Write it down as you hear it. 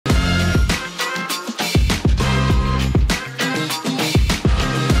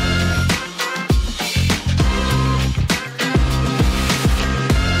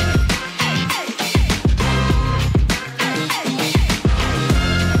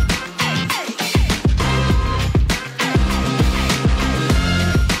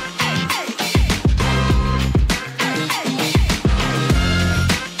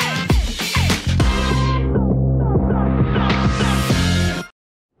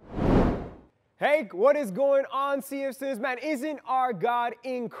Hey, what is going on, CF students? Man, isn't our God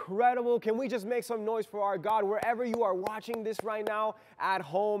incredible? Can we just make some noise for our God wherever you are watching this right now, at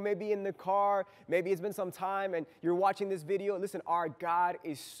home, maybe in the car, maybe it's been some time and you're watching this video. Listen, our God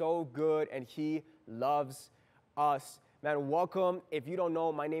is so good and He loves us. Man, welcome. If you don't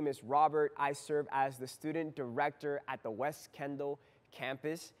know, my name is Robert. I serve as the student director at the West Kendall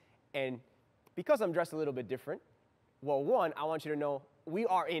campus. And because I'm dressed a little bit different, well, one, I want you to know we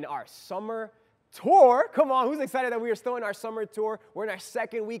are in our summer tour. Come on, who's excited that we are still in our summer tour? We're in our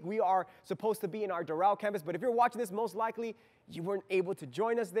second week. We are supposed to be in our Doral campus, but if you're watching this, most likely you weren't able to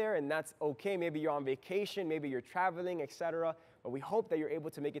join us there, and that's okay. Maybe you're on vacation, maybe you're traveling, etc. But we hope that you're able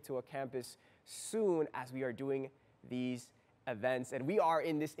to make it to a campus soon as we are doing these events. And we are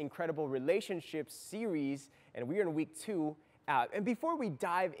in this incredible relationship series, and we are in week 2. And before we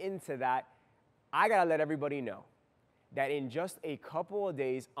dive into that, I gotta let everybody know that in just a couple of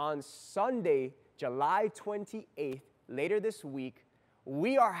days, on Sunday, July 28th, later this week,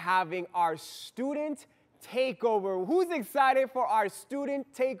 we are having our student takeover. Who's excited for our student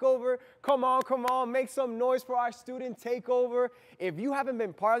takeover? Come on, make some noise for our student takeover. If you haven't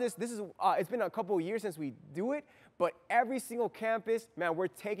been part of this, it's been a couple of years since we do it, but every single campus, man, we're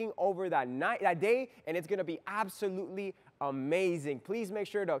taking over that day, and it's gonna be absolutely amazing. Please make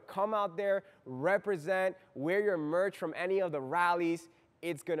sure to come out there, represent, wear your merch from any of the rallies.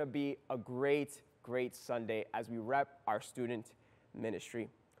 It's gonna be a great, great Sunday as we rep our student ministry.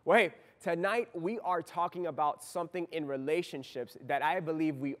 Well, hey, tonight we are talking about something in relationships that I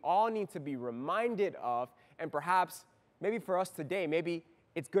believe we all need to be reminded of, and perhaps maybe for us today, maybe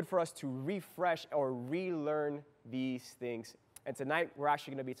it's good for us to refresh or relearn these things. And tonight we're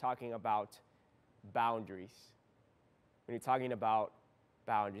actually gonna be talking about boundaries. When you're talking about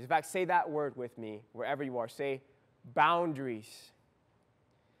boundaries. In fact, say that word with me wherever you are. Say boundaries.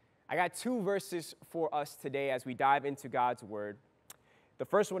 I got 2 verses for us today as we dive into God's word. The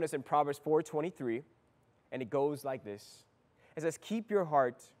first one is in Proverbs 4:23, and it goes like this. It says, "Keep your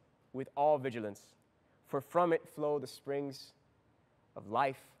heart with all vigilance, for from it flow the springs of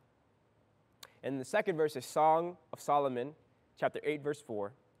life." And the second verse is Song of Solomon, chapter 8, verse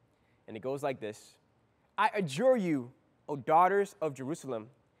 4, and it goes like this. "I adjure you, O daughters of Jerusalem,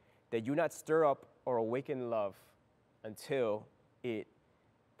 that you not stir up or awaken love until it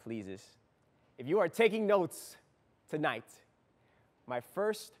pleases." If you are taking notes tonight, my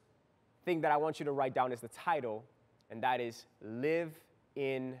first thing that I want you to write down is the title, and that is Live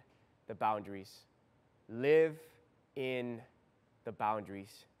in the Boundaries. Live in the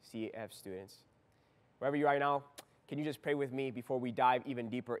Boundaries, CF students. Wherever you are now, can you just pray with me before we dive even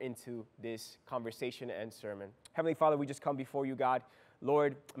deeper into this conversation and sermon? Heavenly Father, we just come before you, God.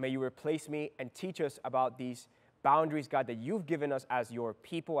 Lord, may you replace me and teach us about these boundaries, God, that you've given us as your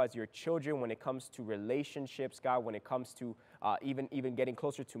people, as your children, when it comes to relationships, God, when it comes to even getting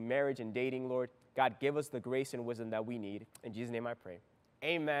closer to marriage and dating, Lord. God, give us the grace and wisdom that we need. In Jesus' name I pray.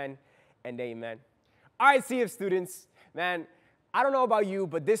 Amen and amen. All right, CF students, man, I don't know about you,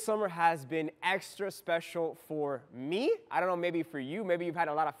 but this summer has been extra special for me. I don't know, maybe for you. Maybe you've had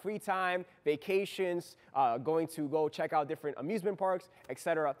a lot of free time, vacations, going to go check out different amusement parks,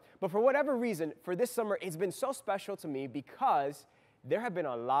 etc. But for whatever reason, for this summer, it's been so special to me because there have been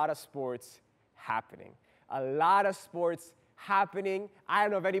a lot of sports happening. A lot of sports happening. I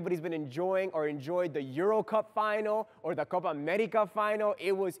don't know if anybody's been enjoying or enjoyed the Euro Cup final or the Copa America final.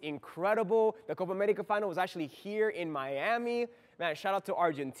 It was incredible. The Copa America final was actually here in Miami. Man, shout out to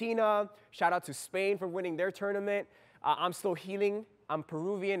Argentina. Shout out to Spain for winning their tournament. I'm still healing. I'm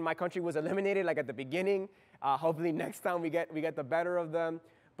Peruvian. My country was eliminated like at the beginning. Hopefully next time we get the better of them.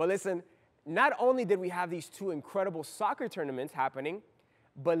 But listen, not only did we have these 2 incredible soccer tournaments happening,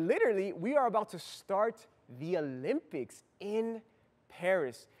 but literally we are about to start the Olympics in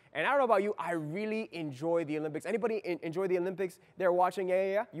Paris. And I don't know about you, I really enjoy the Olympics. Anybody enjoy the Olympics? They're watching,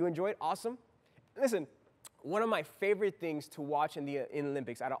 yeah. You enjoy it? Awesome. Listen, one of my favorite things to watch in the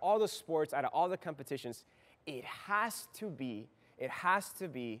Olympics, out of all the sports, out of all the competitions, it has to be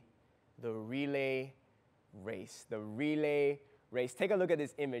the relay race. The relay race. Take a look at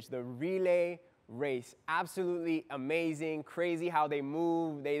this image. The relay race. Absolutely amazing, crazy how they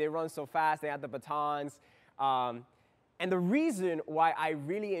move. They run so fast. They have the batons. And the reason why I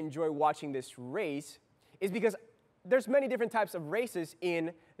really enjoy watching this race is because there's many different types of races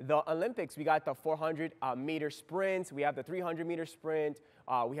in the Olympics. We got the 400-meter sprint. We have the 300-meter sprint.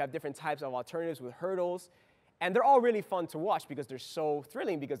 We have different types of alternatives with hurdles. And they're all really fun to watch because they're so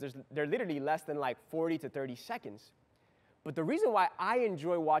thrilling because they're literally less than like 40 to 30 seconds. But the reason why I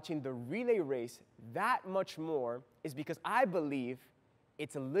enjoy watching the relay race that much more is because I believe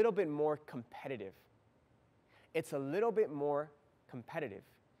it's a little bit more competitive. It's a little bit more competitive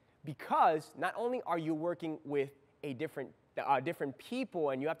because not only are you working with different people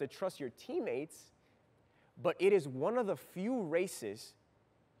and you have to trust your teammates, but it is one of the few races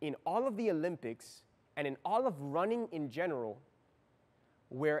in all of the Olympics and in all of running in general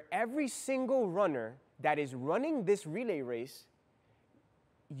where every single runner that is running this relay race,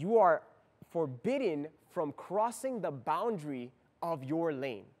 you are forbidden from crossing the boundary of your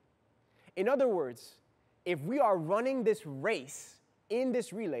lane. In other words, if we are running this race in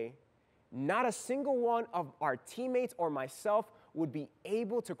this relay, not a single one of our teammates or myself would be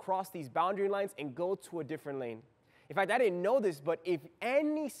able to cross these boundary lines and go to a different lane. In fact, I didn't know this, but if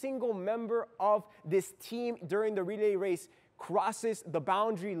any single member of this team during the relay race crosses the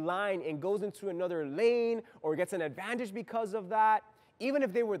boundary line and goes into another lane or gets an advantage because of that, even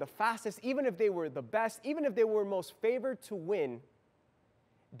if they were the fastest, even if they were the best, even if they were most favored to win,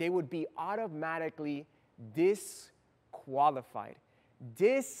 they would be automatically disqualified.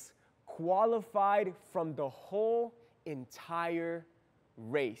 Disqualified from the whole entire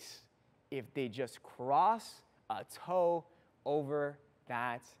race if they just cross a toe over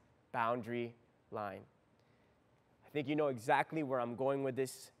that boundary line. I think you know exactly where I'm going with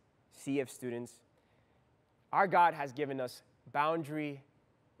this, CF students. Our God has given us boundary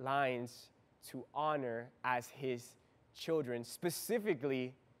lines to honor as His children,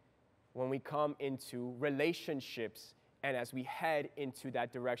 specifically when we come into relationships and as we head into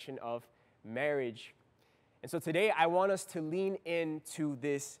that direction of marriage. And so today I want us to lean into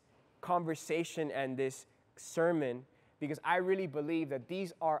this conversation and this sermon because I really believe that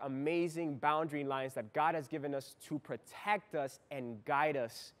these are amazing boundary lines that God has given us to protect us and guide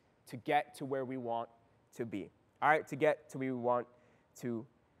us to get to where we want to be. All right, to get to where we want to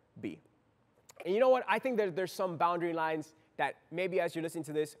be. And you know what? I think that there's some boundary lines that maybe as you're listening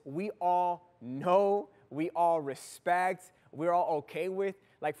to this, we all know, we all respect, we're all okay with.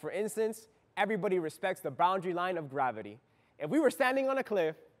 Like for instance, everybody respects the boundary line of gravity. If we were standing on a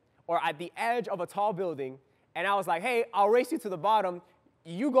cliff or at the edge of a tall building, and I was like, hey, I'll race you to the bottom,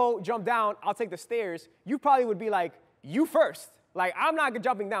 you go jump down, I'll take the stairs, you probably would be like, you first. Like, I'm not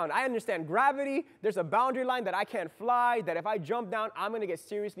jumping down. I understand gravity. There's a boundary line that I can't fly, that if I jump down, I'm going to get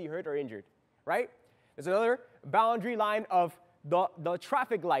seriously hurt or injured, right? There's another boundary line of the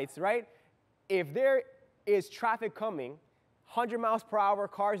traffic lights, right? If there is traffic coming, 100 miles per hour,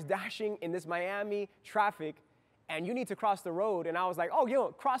 cars dashing in this Miami traffic, and you need to cross the road, and I was like,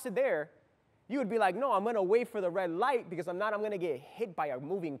 oh, cross it there, you would be like, no, I'm going to wait for the red light because I'm going to get hit by a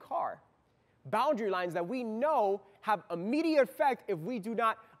moving car. Boundary lines that we know have immediate effect if we do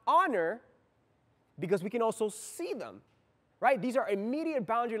not honor because we can also see them, right? These are immediate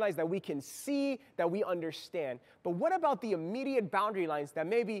boundary lines that we can see, that we understand. But what about the immediate boundary lines that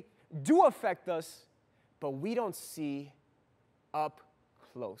maybe do affect us, but we don't see up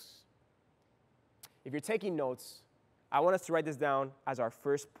close? If you're taking notes, I want us to write this down as our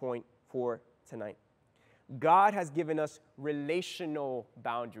first point for tonight. God has given us relational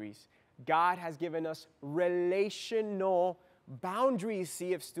boundaries. God has given us relational boundaries,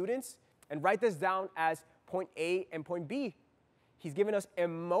 CF students, and write this down as point A and point B. He's given us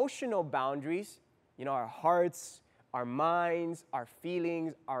emotional boundaries, our hearts, our minds, our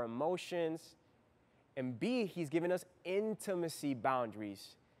feelings, our emotions. And B, He's given us intimacy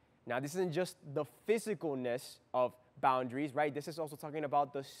boundaries. Now, this isn't just the physicalness of boundaries, right? This is also talking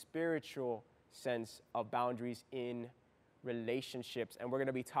about the spiritual sense of boundaries in relationships, and we're going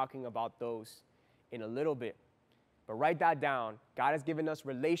to be talking about those in a little bit. But write that down. God has given us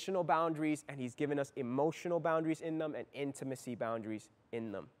relational boundaries, and He's given us emotional boundaries in them and intimacy boundaries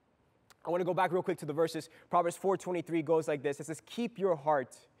in them. I want to go back real quick to the verses. Proverbs 4:23 goes like this. It says, keep your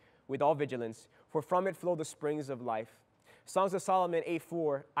heart with all vigilance, for from it flow the springs of life. Songs of Solomon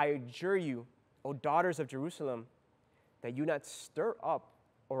 8:4, I adjure you, O daughters of Jerusalem, that you not stir up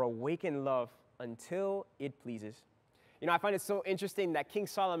or awaken love until it pleases. I find it so interesting that King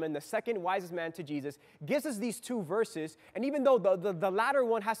Solomon, the second wisest man to Jesus, gives us these two verses. And even though the latter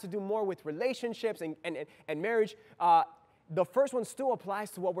one has to do more with relationships and marriage, the first one still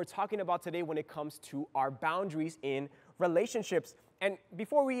applies to what we're talking about today when it comes to our boundaries in relationships. And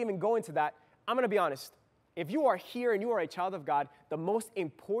before we even go into that, I'm going to be honest. If you are here and you are a child of God, the most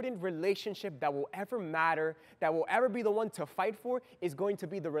important relationship that will ever matter, that will ever be the one to fight for, is going to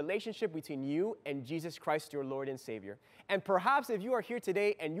be the relationship between you and Jesus Christ, your Lord and Savior. And perhaps if you are here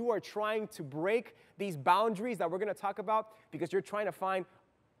today and you are trying to break these boundaries that we're going to talk about because you're trying to find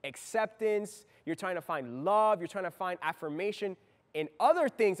acceptance, you're trying to find love, you're trying to find affirmation in other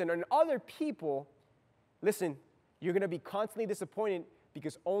things and in other people, listen, you're going to be constantly disappointed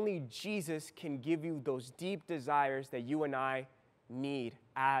because only Jesus can give you those deep desires that you and I need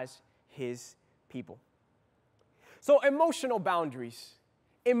as his people. So emotional boundaries.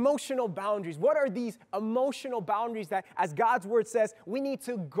 Emotional boundaries. What are these emotional boundaries that, as God's word says, we need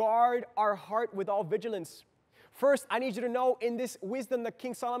to guard our heart with all vigilance? First, I need you to know in this wisdom that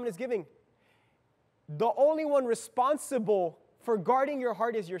King Solomon is giving, the only one responsible for guarding your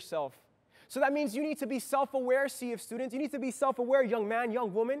heart is yourself. So that means you need to be self-aware, CF students. You need to be self-aware, young man,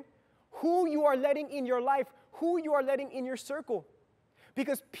 young woman, who you are letting in your life, who you are letting in your circle.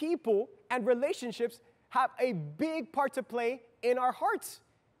 Because people and relationships have a big part to play in our hearts.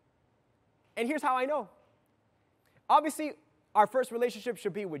 And here's how I know. Obviously, our first relationship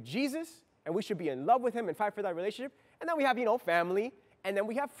should be with Jesus, and we should be in love with him and fight for that relationship. And then we have, family, and then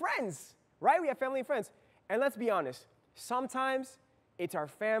we have friends, right? We have family and friends. And let's be honest, sometimes it's our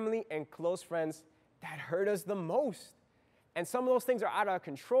family and close friends that hurt us the most. And some of those things are out of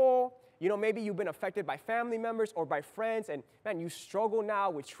control. Maybe you've been affected by family members or by friends, and man, you struggle now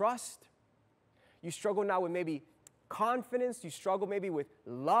with trust. You struggle now with maybe confidence. You struggle maybe with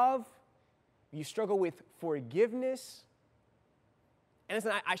love. You struggle with forgiveness. And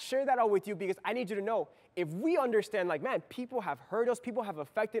listen, I share that all with you because I need you to know, if we understand, people have hurt us, people have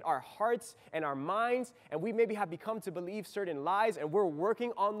affected our hearts and our minds, and we maybe have become to believe certain lies, and we're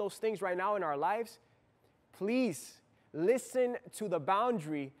working on those things right now in our lives, please listen to the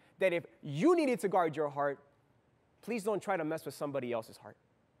boundary that if you needed to guard your heart, please don't try to mess with somebody else's heart.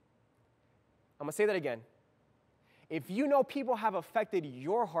 I'm going to say that again. If you know people have affected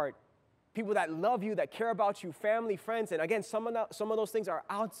your heart, people that love you, that care about you, family, friends, and again, some of those things are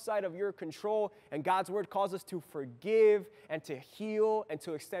outside of your control, and God's word calls us to forgive and to heal and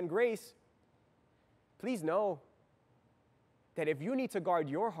to extend grace, please know that if you need to guard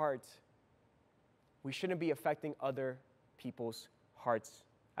your heart, we shouldn't be affecting other people's hearts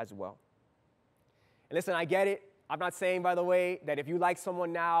as well. And listen, I get it. I'm not saying, by the way, that if you like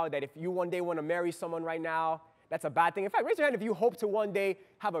someone now, that if you one day want to marry someone right now, that's a bad thing. In fact, raise your hand if you hope to one day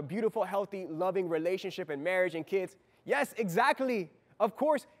have a beautiful, healthy, loving relationship and marriage and kids. Yes, exactly. Of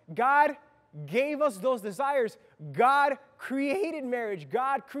course, God gave us those desires. God created marriage.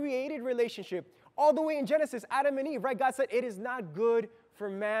 God created relationship. All the way in Genesis, Adam and Eve, right? God said, it is not good for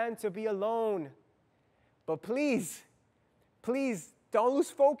man to be alone. But please, don't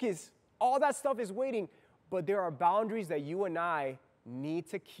lose focus. All that stuff is waiting. But there are boundaries that you and I need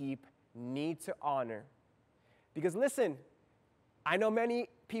to keep, need to honor. Because listen, I know many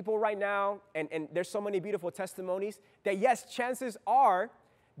people right now, and there's so many beautiful testimonies, that yes, chances are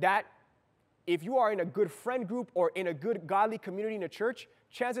that if you are in a good friend group or in a good godly community in a church,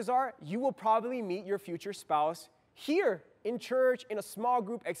 chances are you will probably meet your future spouse here in church, in a small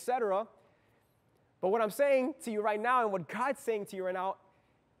group, etc. But what I'm saying to you right now, and what God's saying to you right now,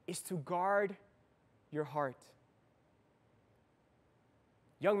 is to guard your heart.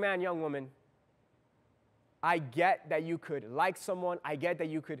 Young man, young woman, I get that you could like someone. I get that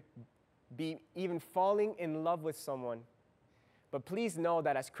you could be even falling in love with someone. But please know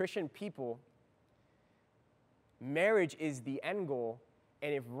that as Christian people, marriage is the end goal.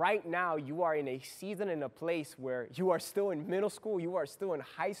 And if right now you are in a season and a place where you are still in middle school, you are still in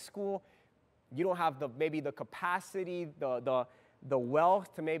high school, you don't have maybe the capacity, the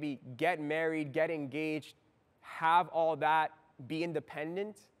wealth to maybe get married, get engaged, have all that, be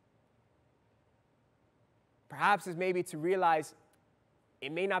independent, perhaps it's maybe to realize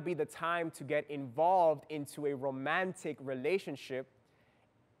it may not be the time to get involved into a romantic relationship.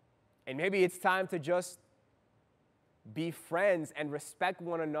 And maybe it's time to just be friends and respect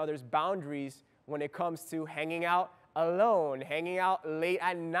one another's boundaries when it comes to hanging out alone, hanging out late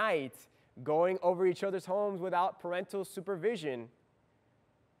at night, going over each other's homes without parental supervision,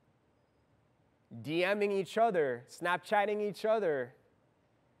 DMing each other, Snapchatting each other.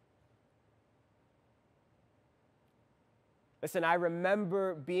 Listen, I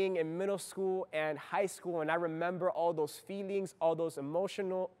remember being in middle school and high school, and I remember all those feelings, all those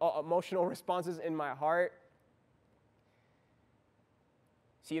emotional responses in my heart.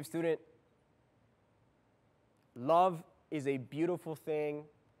 CF student, love is a beautiful thing,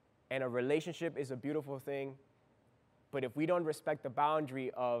 and a relationship is a beautiful thing. But if we don't respect the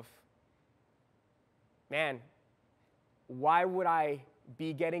boundary of, man, why would I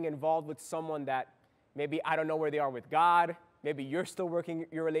be getting involved with someone that maybe I don't know where they are with God? Maybe you're still working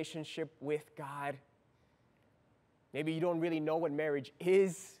your relationship with God. Maybe you don't really know what marriage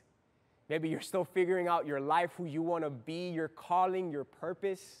is. Maybe you're still figuring out your life, who you want to be, your calling, your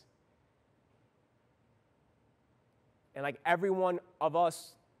purpose. And like every one of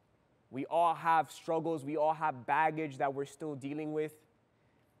us, we all have struggles. We all have baggage that we're still dealing with.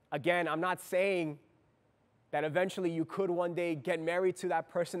 Again, I'm not saying that eventually you could one day get married to that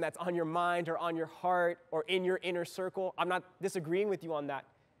person that's on your mind or on your heart or in your inner circle. I'm not disagreeing with you on that.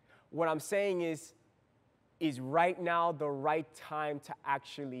 What I'm saying is right now the right time to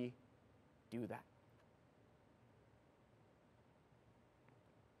actually do that?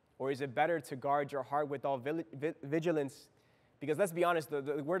 Or is it better to guard your heart with all vigilance? Because let's be honest,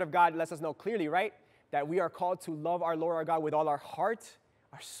 the Word of God lets us know clearly, right? That we are called to love our Lord our God with all our heart,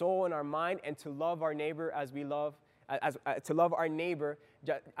 our soul, and our mind, and to love our neighbor as we love, to love our neighbor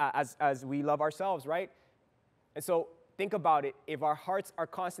as we love ourselves, right? And so think about it. If our hearts are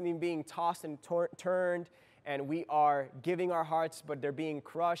constantly being tossed and turned, and we are giving our hearts, but they're being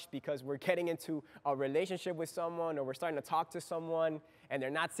crushed because we're getting into a relationship with someone, or we're starting to talk to someone, and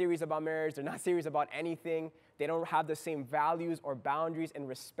they're not serious about marriage, they're not serious about anything, they don't have the same values or boundaries and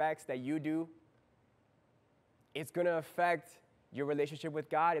respects that you do, it's going to affect your relationship with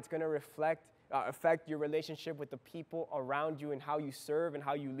God. It's going to affect your relationship with the people around you and how you serve and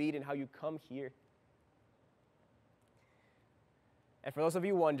how you lead and how you come here. And for those of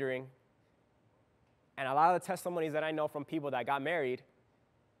you wondering, and a lot of the testimonies that I know from people that got married,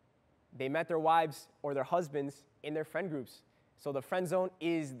 they met their wives or their husbands in their friend groups. So the friend zone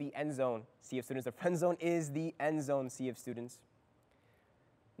is the end zone, CF students. The friend zone is the end zone, CF students.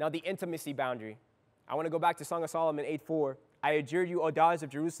 Now the intimacy boundary. I want to go back to Song of Solomon 8:4. I adjure you, O daughters of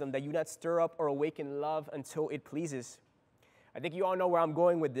Jerusalem, that you not stir up or awaken love until it pleases. I think you all know where I'm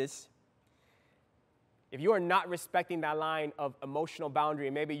going with this. If you are not respecting that line of emotional boundary,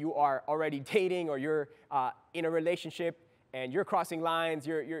 and maybe you are already dating or you're in a relationship and you're crossing lines,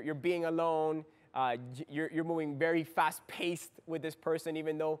 you're being alone, you're moving very fast-paced with this person,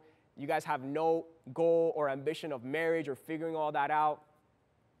 even though you guys have no goal or ambition of marriage or figuring all that out,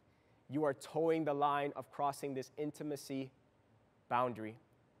 you are towing the line of crossing this intimacy boundary.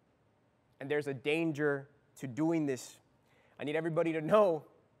 And there's a danger to doing this. I need everybody to know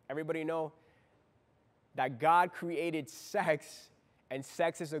that God created sex, and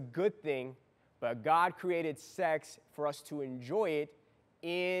sex is a good thing, but God created sex for us to enjoy it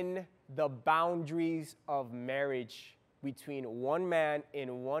in the boundaries of marriage between one man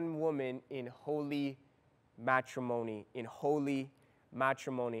and one woman in holy matrimony,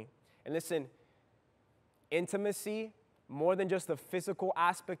 And listen, intimacy, more than just the physical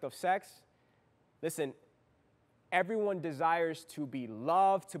aspect of sex, listen, everyone desires to be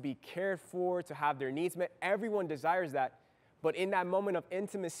loved, to be cared for, to have their needs met. Everyone desires that. But in that moment of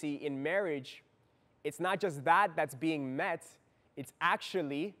intimacy in marriage, it's not just that that's being met, it's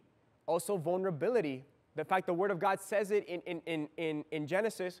actually also vulnerability. The fact the Word of God says it in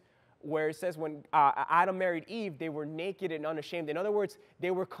Genesis, where it says when Adam married Eve, they were naked and unashamed. In other words,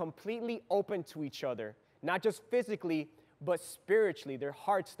 they were completely open to each other, not just physically, but spiritually, their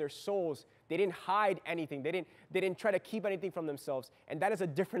hearts, their souls. They didn't hide anything. They didn't try to keep anything from themselves. And that is a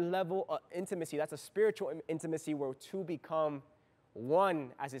different level of intimacy. That's a spiritual intimacy where two become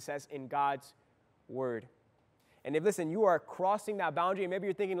one, as it says in God's Word. And if, listen, you are crossing that boundary, and maybe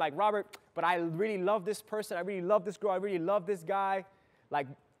you're thinking like, Robert, but I really love this person. I really love this girl. I really love this guy. Like,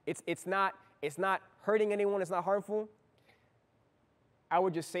 it's not hurting anyone. It's not harmful. I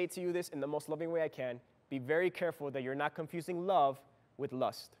would just say to you this in the most loving way I can. Be very careful that you're not confusing love with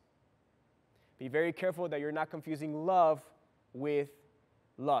lust. Be very careful that you're not confusing love with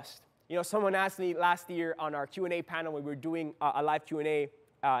lust. You know, someone asked me last year on our Q&A panel when we were doing a live Q&A,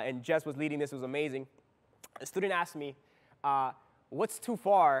 and Jess was leading this. It was amazing. A student asked me, what's too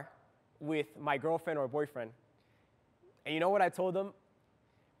far with my girlfriend or boyfriend? And you know what I told them?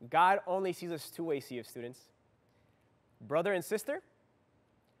 God only sees us two ways, CF students. Brother and sister,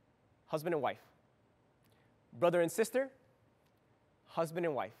 husband and wife. Brother and sister, husband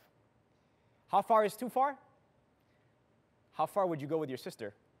and wife. How far is too far? How far would you go with your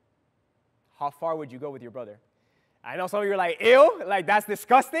sister? How far would you go with your brother? I know some of you are like, ew, like that's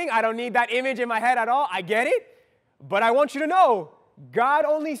disgusting. I don't need that image in my head at all. I get it. But I want you to know, God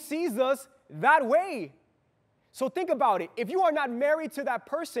only sees us that way. So think about it. If you are not married to that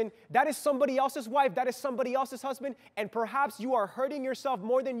person, that is somebody else's wife, that is somebody else's husband, and perhaps you are hurting yourself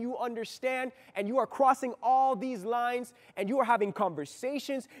more than you understand, and you are crossing all these lines, and you are having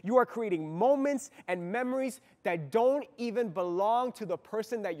conversations, you are creating moments and memories that don't even belong to the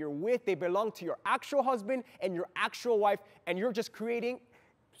person that you're with. They belong to your actual husband and your actual wife, and you're just creating,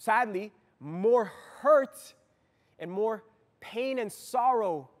 sadly, more hurt and more pain and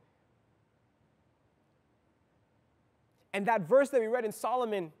sorrow. And that verse that we read in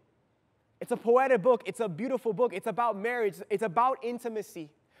Solomon, it's a poetic book. It's a beautiful book. It's about marriage. It's about intimacy.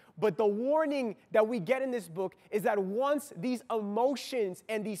 But the warning that we get in this book is that once these emotions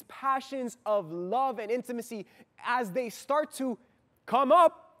and these passions of love and intimacy, as they start to come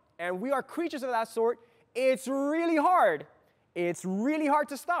up, and we are creatures of that sort, it's really hard. It's really hard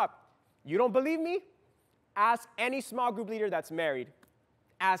to stop. You don't believe me? Ask any small group leader that's married.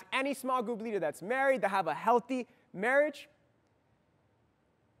 Ask any small group leader that's married, that have a healthy marriage.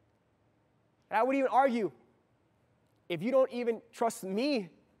 And I would even argue, if you don't even trust me,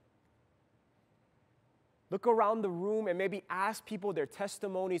 look around the room and maybe ask people their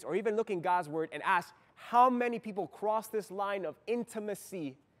testimonies, or even look in God's word and ask how many people cross this line of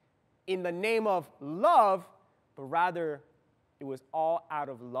intimacy in the name of love, but rather it was all out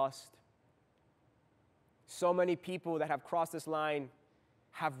of lust. So many people that have crossed this line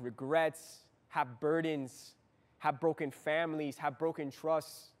have regrets, have burdens, have broken families, have broken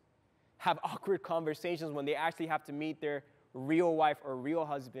trusts, have awkward conversations when they actually have to meet their real wife or real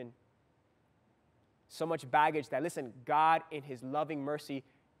husband. So much baggage that, listen, God in his loving mercy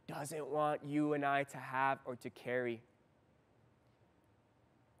doesn't want you and I to have or to carry.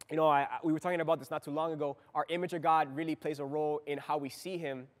 You know, we were talking about this not too long ago. Our image of God really plays a role in how we see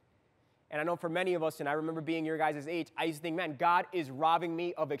him. And I know for many of us, and I remember being your guys' age, I used to think, man, God is robbing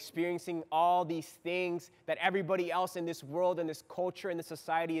me of experiencing all these things that everybody else in this world and this culture and this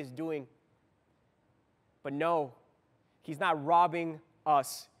society is doing. But no, he's not robbing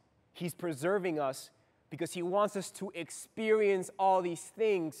us. He's preserving us because he wants us to experience all these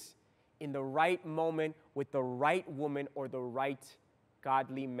things in the right moment with the right woman or the right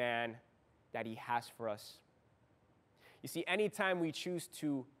godly man that he has for us. You see, anytime we choose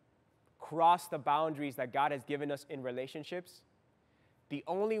to cross the boundaries that God has given us in relationships, the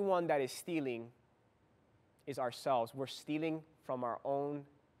only one that is stealing is ourselves. We're stealing from our own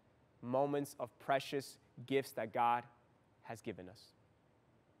moments of precious gifts that God has given us.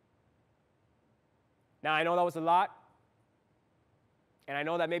 Now, I know that was a lot, and I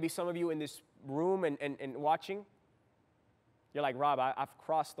know that maybe some of you in this room and watching, you're like, Rob, I've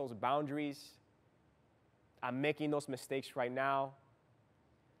crossed those boundaries. I'm making those mistakes right now.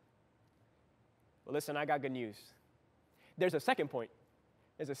 Well, listen, I got good news. There's a second point.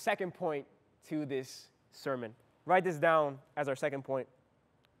 There's a second point to this sermon. Write this down as our second point.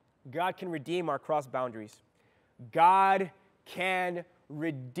 God can redeem our cross boundaries. God can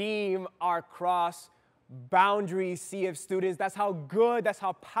redeem our cross boundaries, CF students. That's how good, that's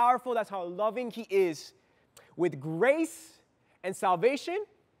how powerful, that's how loving he is. With grace and salvation,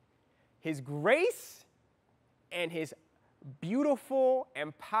 his grace and his beautiful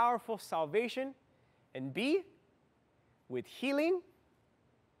and powerful salvation, and B, with healing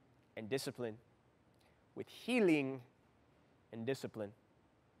and discipline. With healing and discipline.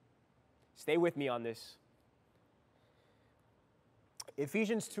 Stay with me on this.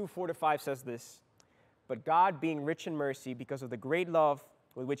 Ephesians 2:4-5 says this, "But God, being rich in mercy, because of the great love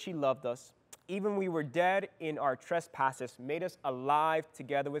with which he loved us, even we were dead in our trespasses, made us alive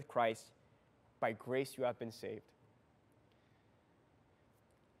together with Christ. By grace you have been saved."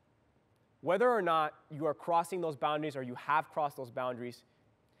 Whether or not you are crossing those boundaries or you have crossed those boundaries,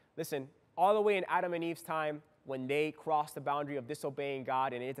 listen, all the way in Adam and Eve's time, when they crossed the boundary of disobeying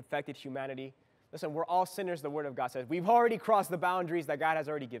God and it affected humanity, listen, we're all sinners, the Word of God says. We've already crossed the boundaries that God has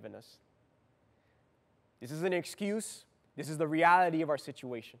already given us. This isn't an excuse. This is the reality of our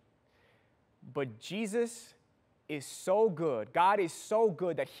situation. But Jesus is so good. God is so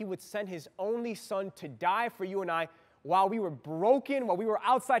good that he would send his only son to die for you and I while we were broken, while we were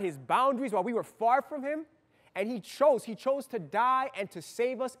outside his boundaries, while we were far from him. And he chose to die and to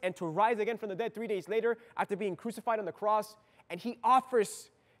save us and to rise again from the dead 3 days later after being crucified on the cross. And he offers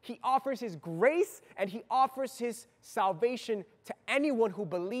his grace and he offers his salvation to anyone who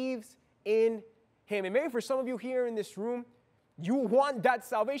believes in him. And maybe for some of you here in this room, you want that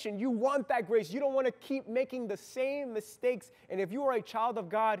salvation. You want that grace. You don't want to keep making the same mistakes. And if you are a child of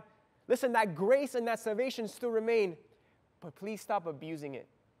God, listen, that grace and that salvation still remain. But please stop abusing it.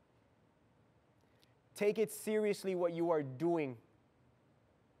 Take it seriously what you are doing.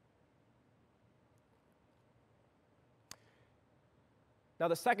 Now,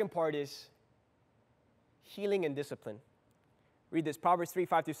 the second part is healing and discipline. Read this. Proverbs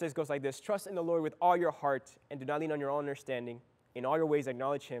 3:5-6 goes like this. "Trust in the Lord with all your heart and do not lean on your own understanding. In all your ways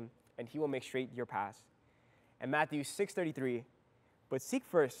acknowledge him, and he will make straight your paths." And Matthew 6:33, "But seek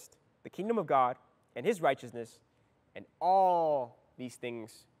first the kingdom of God and his righteousness, and all these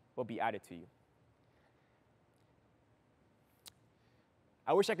things will be added to you."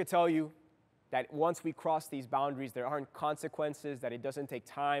 I wish I could tell you that once we cross these boundaries, there aren't consequences, that it doesn't take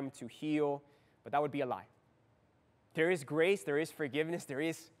time to heal, but that would be a lie. There is grace, there is forgiveness, there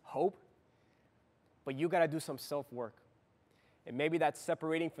is hope, but you got to do some self-work. And maybe that's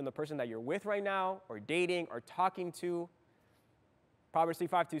separating from the person that you're with right now, or dating, or talking to. Proverbs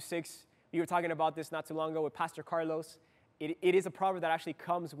 3:5-6, we were talking about this not too long ago with Pastor Carlos. It is a proverb that actually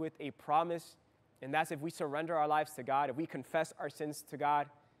comes with a promise, and that's if we surrender our lives to God, if we confess our sins to God,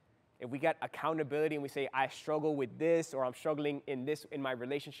 if we get accountability and we say, I struggle with this, or I'm struggling in this, in my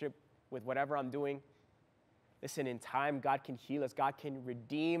relationship with whatever I'm doing. Listen, in time, God can heal us. God can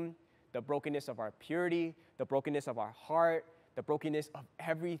redeem the brokenness of our purity, the brokenness of our heart, the brokenness of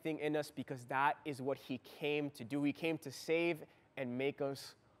everything in us, because that is what he came to do. He came to save and make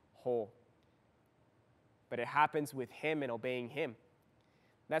us whole. But it happens with him and obeying him.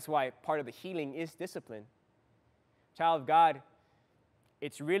 That's why part of the healing is discipline. Child of God,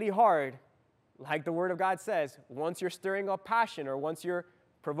 it's really hard, like the Word of God says, once you're stirring up passion or once you're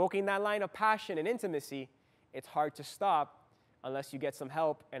provoking that line of passion and intimacy, it's hard to stop unless you get some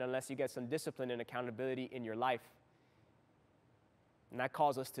help and unless you get some discipline and accountability in your life. And that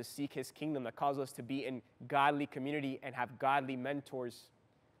calls us to seek his kingdom. That calls us to be in godly community and have godly mentors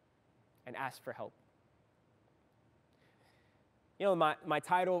and ask for help. You know, my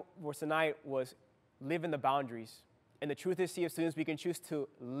title for tonight was Live in the Boundaries. And the truth is, CF students, we can choose to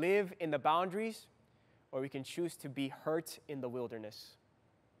live in the boundaries or we can choose to be hurt in the wilderness.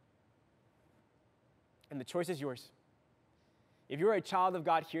 And the choice is yours. If you're a child of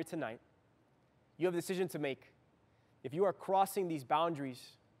God here tonight, you have a decision to make. If you are crossing these boundaries,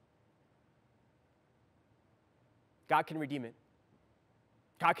 God can redeem it.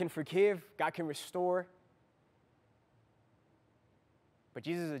 God can forgive. God can restore. But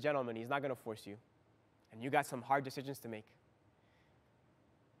Jesus is a gentleman. He's not going to force you. And you got some hard decisions to make.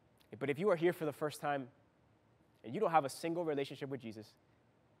 But if you are here for the first time and you don't have a single relationship with Jesus,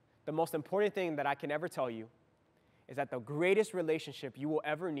 the most important thing that I can ever tell you is that the greatest relationship you will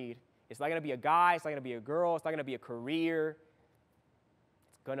ever need, it's not going to be a guy, it's not going to be a girl, it's not going to be a career.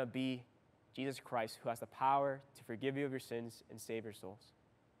 It's going to be Jesus Christ, who has the power to forgive you of your sins and save your souls.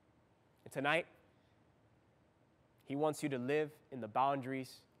 And tonight, he wants you to live in the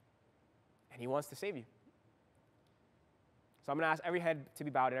boundaries, and he wants to save you. So I'm going to ask every head to be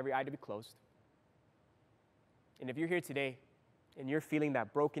bowed and every eye to be closed. And if you're here today and you're feeling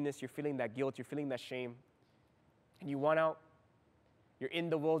that brokenness, you're feeling that guilt, you're feeling that shame, and you want out, you're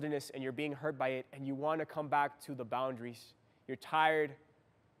in the wilderness and you're being hurt by it, and you want to come back to the boundaries. You're tired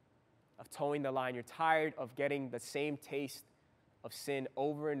of towing the line. You're tired of getting the same taste of sin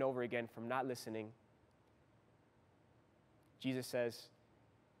over and over again from not listening. Jesus says,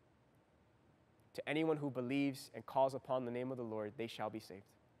 to anyone who believes and calls upon the name of the Lord, they shall be saved.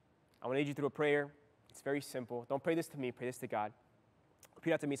 I want to lead you through a prayer. It's very simple. Don't pray this to me. Pray this to God.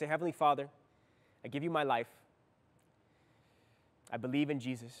 Repeat after me. Say, Heavenly Father, I give you my life. I believe in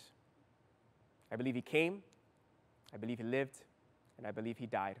Jesus. I believe he came. I believe he lived. And I believe he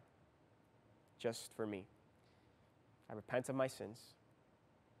died just for me. I repent of my sins.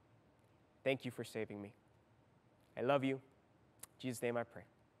 Thank you for saving me. I love you. In Jesus' name I pray.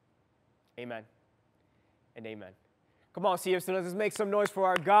 Amen and amen. Come on, CF students, let's make some noise for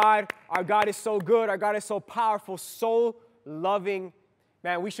our God. Our God is so good. Our God is so powerful, so loving.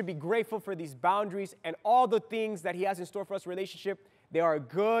 Man, we should be grateful for these boundaries and all the things that he has in store for us. Relationship, they are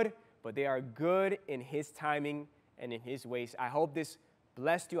good, but they are good in his timing and in his ways. I hope this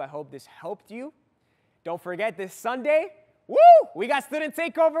blessed you. I hope this helped you. Don't forget this Sunday, we got Student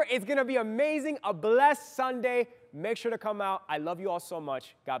Takeover. It's going to be amazing. A blessed Sunday. Make sure to come out. I love you all so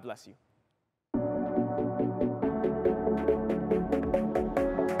much. God bless you.